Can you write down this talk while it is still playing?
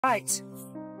Right.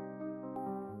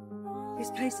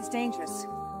 This place is dangerous.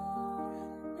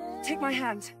 Take my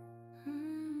hand.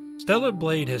 Stellar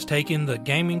Blade has taken the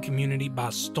gaming community by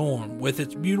storm with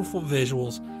its beautiful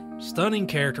visuals, stunning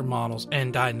character models,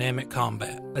 and dynamic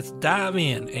combat. Let's dive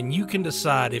in and you can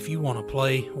decide if you want to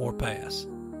play or pass.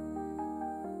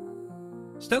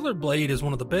 Stellar Blade is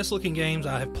one of the best looking games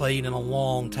I have played in a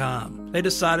long time. They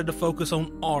decided to focus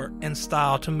on art and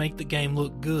style to make the game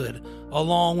look good,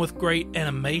 along with great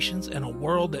animations and a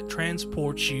world that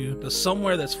transports you to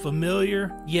somewhere that's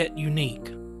familiar yet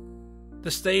unique. The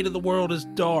state of the world is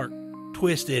dark,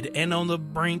 twisted, and on the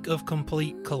brink of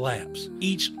complete collapse.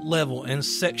 Each level and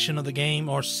section of the game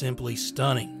are simply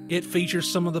stunning. It features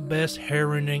some of the best hair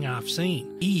rendering I've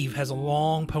seen. Eve has a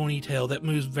long ponytail that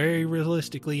moves very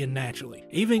realistically and naturally,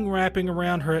 even wrapping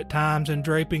around her at times and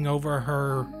draping over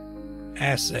her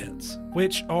assets,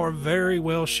 which are very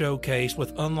well showcased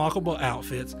with unlockable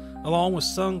outfits along with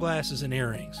sunglasses and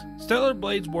earrings. Stellar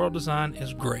Blade's world design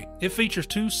is great. It features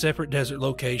 2 separate desert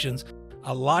locations,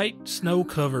 a light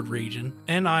snow-covered region,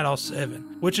 and Idol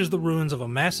 7, which is the ruins of a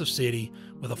massive city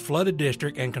with a flooded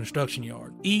district and construction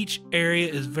yard. Each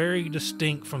area is very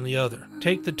distinct from the other.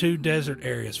 Take the 2 desert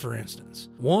areas for instance.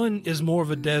 One is more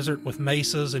of a desert with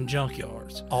mesas and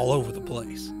junkyards all over the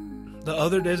place. The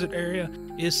other desert area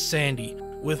is sandy,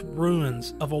 with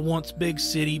ruins of a once big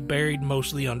city buried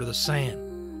mostly under the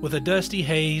sand, with a dusty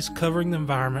haze covering the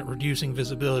environment, reducing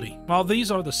visibility. While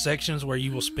these are the sections where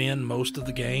you will spend most of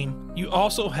the game, you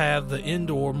also have the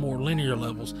indoor, more linear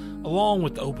levels, along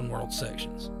with the open world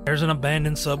sections. There's an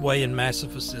abandoned subway and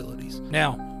massive facilities.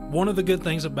 Now, one of the good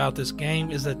things about this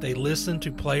game is that they listened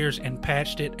to players and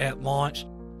patched it at launch,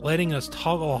 letting us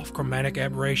toggle off chromatic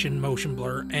aberration, motion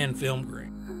blur, and film grain.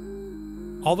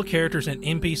 All the characters and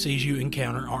NPCs you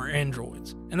encounter are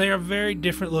androids, and they are very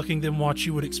different looking than what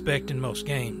you would expect in most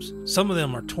games. Some of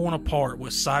them are torn apart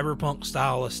with cyberpunk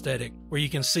style aesthetic, where you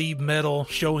can see metal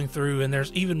showing through, and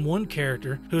there's even one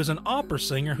character who is an opera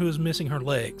singer who is missing her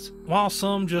legs, while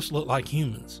some just look like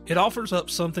humans. It offers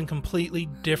up something completely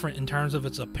different in terms of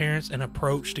its appearance and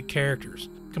approach to characters,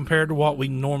 compared to what we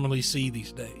normally see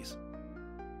these days.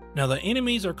 Now, the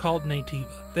enemies are called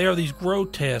Nativa. They are these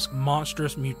grotesque,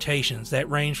 monstrous mutations that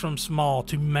range from small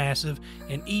to massive,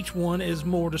 and each one is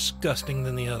more disgusting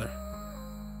than the other.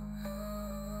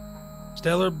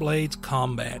 Stellar Blade's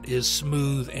combat is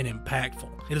smooth and impactful.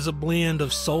 It is a blend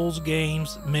of Souls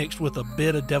games mixed with a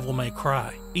bit of Devil May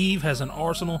Cry. Eve has an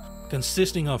arsenal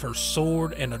consisting of her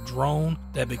sword and a drone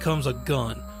that becomes a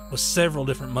gun, with several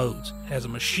different modes. It has a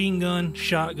machine gun,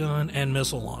 shotgun, and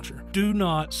missile launcher. Do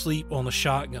not sleep on the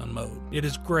shotgun mode. It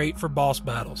is great for boss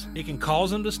battles. It can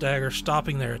cause them to stagger,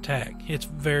 stopping their attack. It's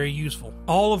very useful.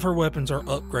 All of her weapons are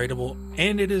upgradable,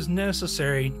 and it is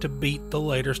necessary to beat the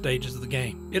later stages of the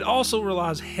game. It also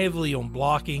relies heavily on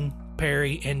blocking,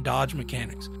 parry, and dodge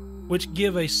mechanics, which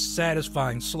give a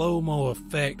satisfying slow-mo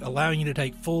effect, allowing you to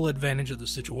take full advantage of the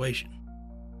situation.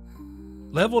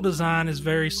 Level design is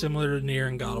very similar to Nier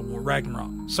and God of War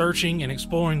Ragnarok, searching and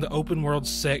exploring the open world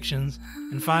sections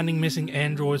and finding missing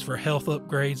androids for health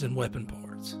upgrades and weapon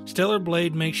parts. Stellar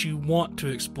Blade makes you want to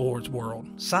explore its world.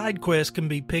 Side quests can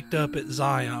be picked up at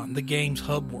Zion, the game's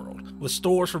hub world, with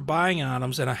stores for buying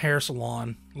items and a hair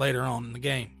salon later on in the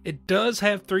game. It does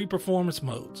have 3 performance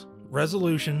modes: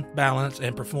 resolution, balance,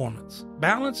 and performance.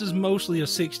 Balance is mostly a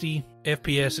 60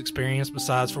 FPS experience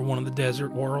besides for one of the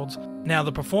desert worlds. Now,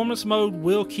 the performance mode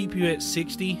will keep you at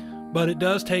 60, but it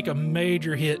does take a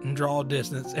major hit in draw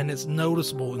distance, and it's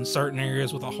noticeable in certain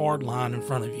areas with a hard line in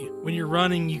front of you. When you're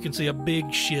running, you can see a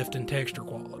big shift in texture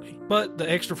quality, but the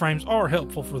extra frames are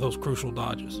helpful for those crucial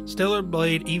dodges. Stellar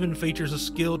Blade even features a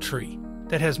skill tree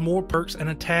that has more perks and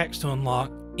attacks to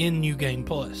unlock in New Game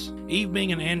Plus. Eve,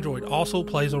 being an android, also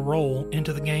plays a role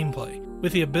into the gameplay,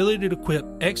 with the ability to equip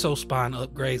exospine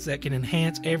upgrades that can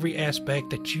enhance every aspect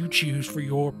that you choose for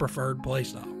your preferred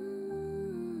playstyle.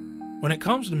 When it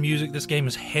comes to music, this game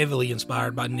is heavily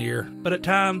inspired by Nier, but at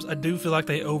times I do feel like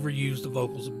they overuse the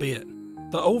vocals a bit.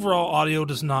 The overall audio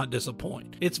does not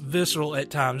disappoint. It's visceral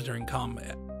at times during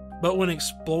combat, but when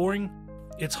exploring,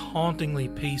 it's hauntingly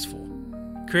peaceful,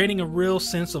 creating a real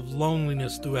sense of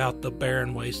loneliness throughout the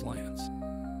barren wastelands.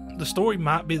 The story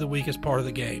might be the weakest part of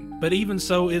the game, but even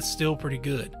so, it's still pretty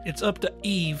good. It's up to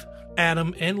Eve,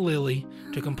 Adam, and Lily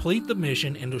to complete the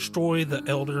mission and destroy the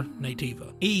Elder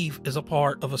Nativa. Eve is a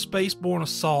part of a spaceborne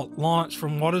assault launched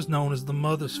from what is known as the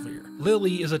Mother Sphere.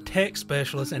 Lily is a tech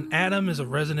specialist, and Adam is a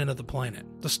resident of the planet.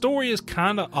 The story is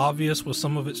kinda obvious with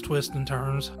some of its twists and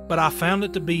turns, but I found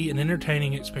it to be an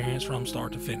entertaining experience from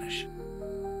start to finish.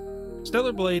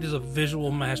 Stellar Blade is a visual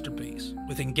masterpiece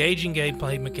with engaging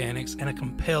gameplay mechanics and a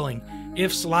compelling,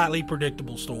 if slightly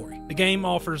predictable story. The game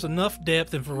offers enough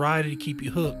depth and variety to keep you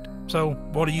hooked. So,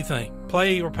 what do you think?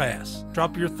 Play or pass?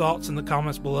 Drop your thoughts in the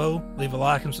comments below, leave a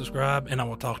like and subscribe, and I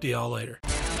will talk to y'all later.